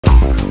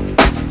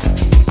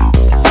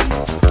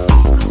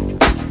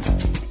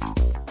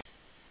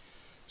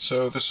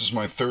So this is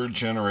my third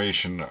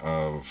generation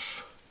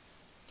of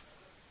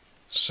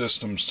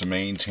systems to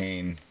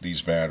maintain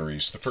these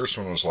batteries. The first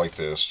one was like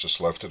this, just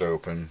left it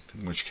open,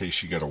 in which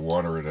case you got to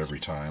water it every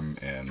time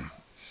and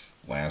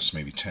lasts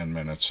maybe 10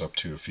 minutes up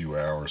to a few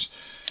hours.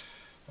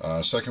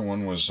 Second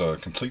one was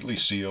completely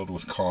sealed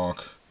with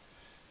caulk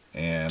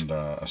and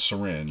a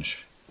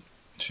syringe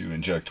to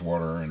inject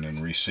water and then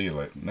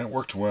reseal it. And that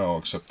worked well,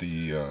 except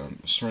the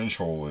syringe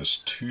hole is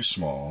too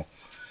small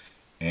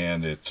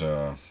and it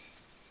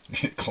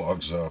it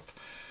clogs up,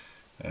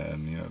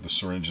 and you know the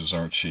syringes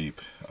aren't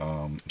cheap.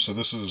 So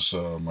this is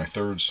my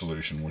third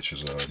solution, which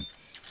is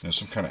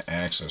some kind of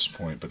access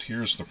point. But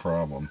here's the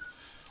problem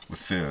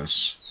with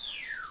this: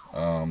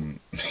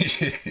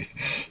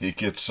 it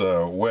gets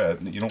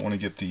wet. You don't want to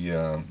get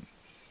the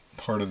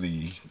part of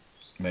the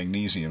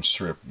magnesium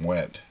strip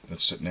wet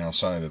that's sitting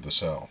outside of the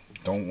cell.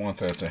 Don't want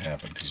that to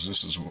happen, because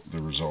this is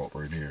the result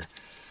right here.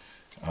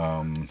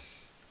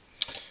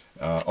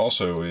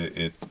 Also,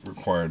 it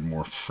required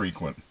more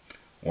frequent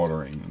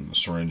watering than the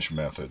syringe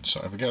method, so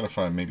I've got to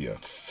find maybe a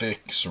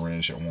thick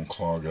syringe that won't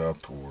clog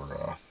up,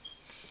 or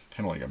kind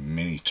of like a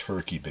mini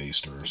turkey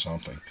baster or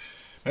something.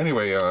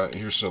 Anyway,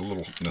 here's a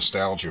little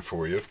nostalgia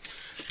for you.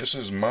 This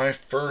is my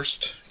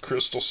first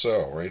crystal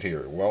cell right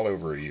here, well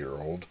over a year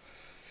old,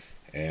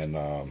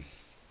 and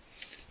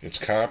it's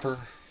copper.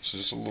 It's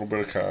just a little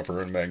bit of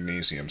copper and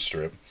magnesium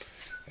strip,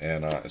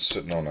 and it's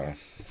sitting on a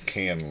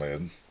can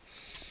lid,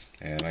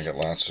 and I got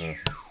lots of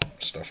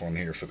stuff on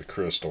here for the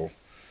crystal.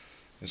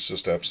 It's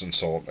just Epsom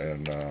salt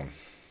and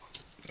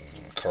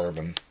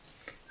carbon,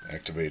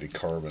 activated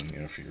carbon, you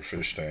know, for your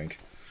fish tank.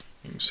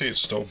 You can see it's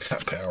still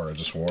got power. I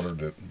just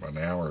watered it an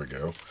hour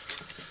ago.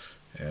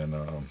 And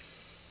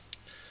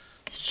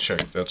check,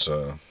 that's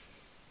a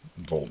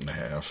 1.5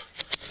 volts.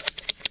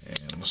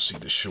 And let's see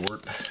the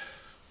short.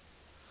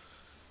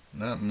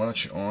 Not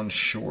much on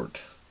short.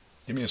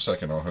 Give me a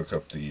second, I'll hook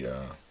up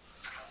the,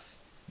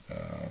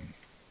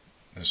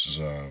 this is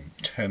a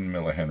 10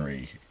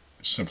 millihenry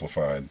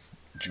simplified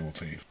Joule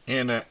Thief.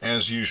 And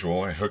as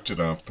usual, I hooked it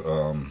up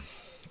on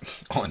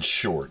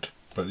short,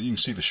 but you can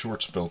see the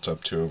short's built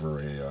up to over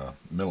a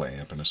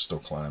milliamp and it's still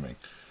climbing,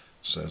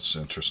 so that's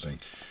interesting.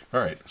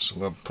 Alright, so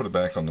let's put it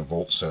back on the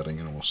volt setting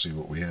and we'll see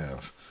what we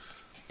have.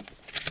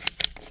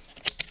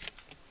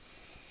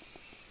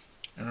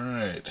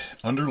 Alright,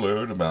 under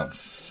load about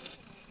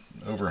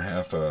over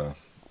half a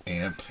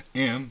amp,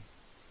 and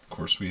of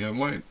course we have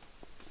light.